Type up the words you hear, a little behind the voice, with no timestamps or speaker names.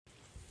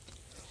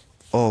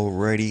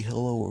Alrighty,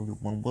 hello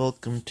everyone.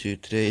 Welcome to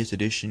today's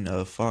edition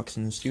of Fox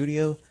in the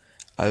Studio.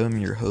 I am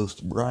your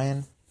host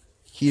Brian,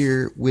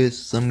 here with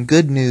some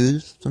good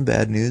news, some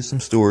bad news,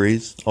 some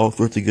stories, all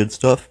sorts of good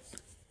stuff.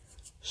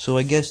 So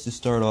I guess to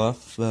start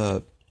off,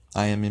 I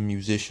am a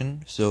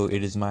musician, so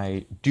it is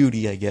my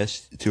duty, I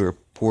guess, to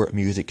report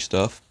music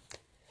stuff.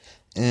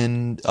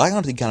 And I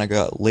honestly kind of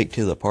got late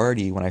to the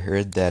party when I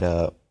heard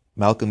that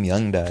Malcolm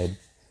Young died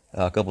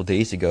a couple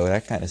days ago.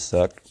 That kind of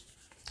sucked.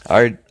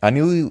 I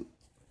knew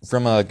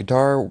from a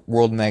Guitar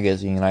World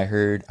magazine. I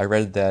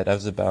read that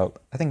was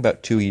I think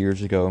about 2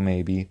 years ago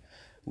maybe,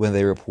 when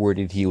they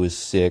reported he was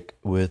sick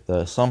with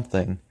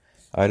something.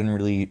 I didn't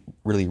really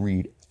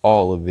read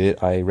all of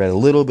it. I read a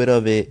little bit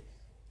of it,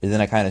 and then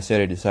I kind of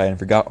set it aside and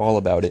forgot all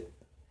about it.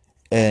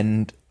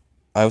 And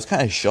I was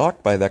kind of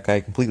shocked by that guy.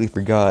 I completely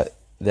forgot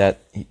that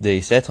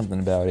they said something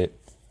about it.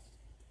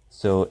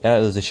 So that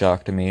was a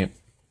shock to me.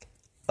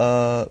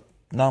 Uh,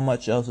 Not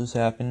much else has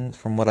happened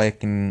from what I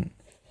can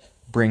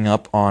bring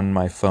up on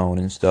my phone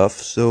and stuff.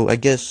 So I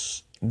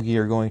guess we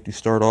are going to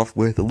start off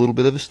with a little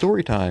bit of a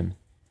story time.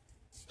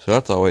 So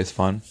that's always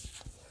fun.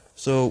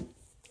 So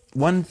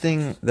one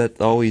thing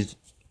that always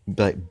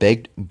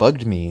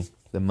bugged me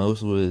the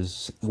most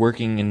was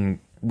working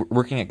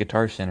at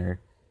Guitar Center,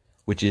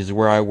 which is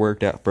where I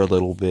worked at for a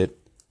little bit.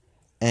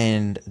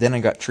 And then I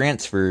got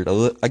transferred.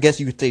 I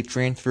guess you could say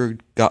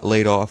transferred, got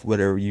laid off,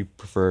 whatever you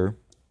prefer.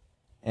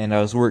 And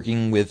I was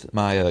working with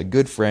my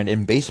good friend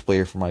and bass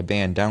player for my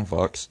band,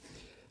 Downfox.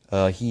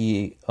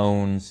 He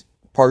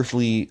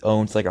partially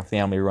owns like a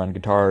family-run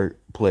guitar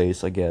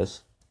place, I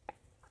guess,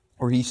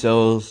 where he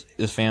sells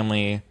his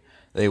family.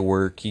 They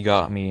work. He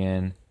got me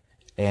in,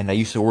 and I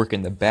used to work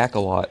in the back a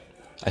lot.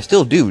 I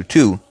still do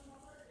too.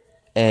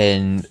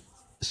 And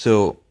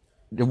so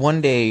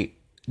one day,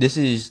 this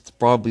is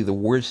probably the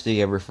worst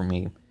day ever for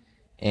me.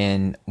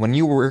 And when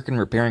you work in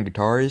repairing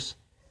guitars,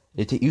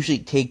 it usually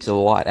takes a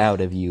lot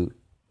out of you,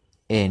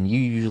 and you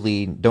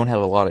usually don't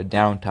have a lot of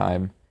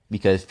downtime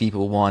because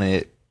people want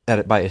it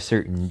by a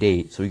certain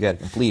date, so you got to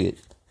complete it.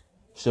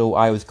 So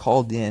I was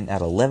called in at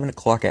 11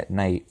 o'clock at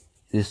night.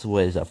 This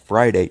was a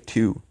Friday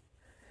too,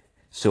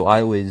 so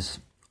I was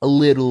a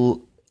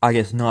little, I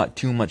guess, not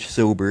too much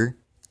sober.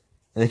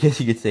 I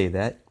guess you could say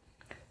that.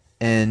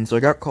 And so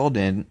I got called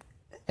in,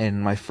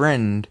 and my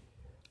friend,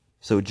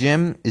 so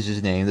Jim is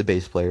his name, the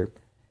bass player.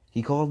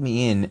 He called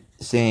me in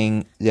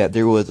saying that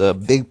there was a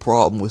big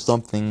problem with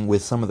something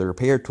with some of the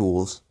repair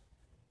tools.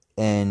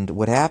 And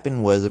what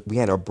happened was we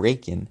had a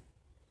break-in,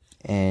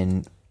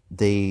 and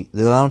the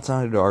alarm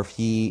sounded off.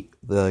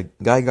 The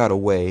guy got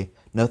away.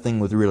 Nothing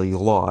was really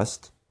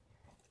lost,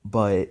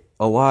 but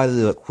a lot of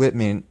the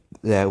equipment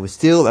that was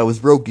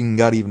broken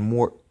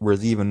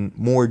was even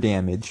more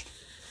damaged.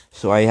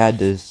 So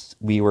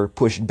we were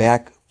pushed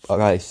back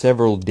by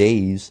several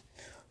days.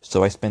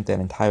 So I spent that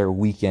entire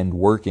weekend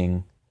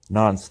working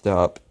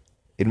nonstop.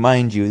 And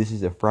mind you, this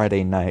is a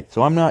Friday night,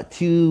 so I'm not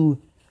too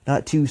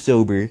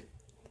sober,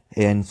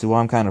 and so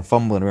I'm kind of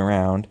fumbling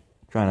around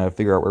trying to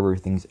figure out where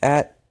everything's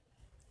at.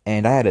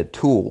 And I had a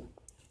tool.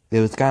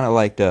 It was kind of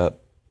like I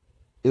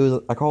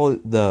call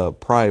it the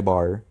pry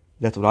bar.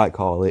 That's what I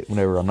call it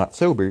whenever I'm not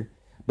sober.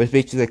 But it's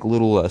basically like a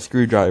little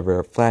screwdriver,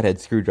 a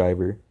flathead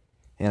screwdriver.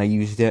 And I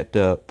used that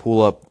to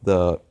pull up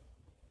the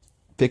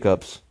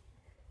pickups.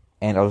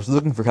 And I was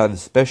looking for kind of a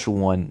special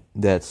one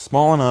that's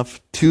small enough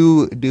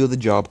to do the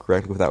job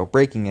correctly without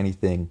breaking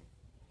anything.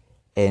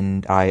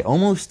 And I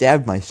almost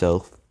stabbed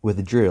myself with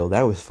a drill.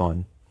 That was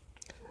fun.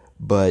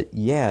 But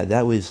yeah,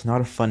 that was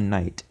not a fun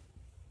night.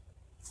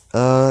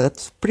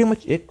 That's pretty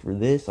much it for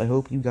this. I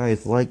hope you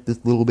guys like this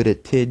little bit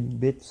of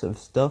tidbits of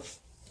stuff.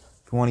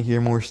 If you want to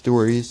hear more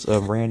stories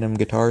of random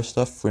guitar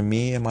stuff from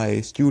me and my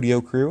studio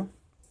crew,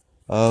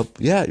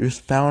 yeah,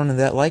 just pound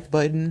that like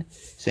button,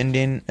 send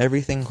in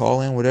everything,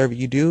 call in, whatever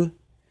you do,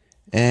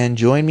 and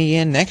join me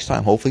in next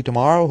time. Hopefully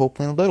tomorrow,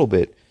 hopefully in a little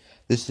bit.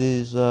 This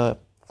is,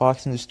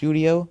 Fox in the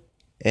Studio,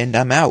 and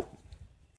I'm out.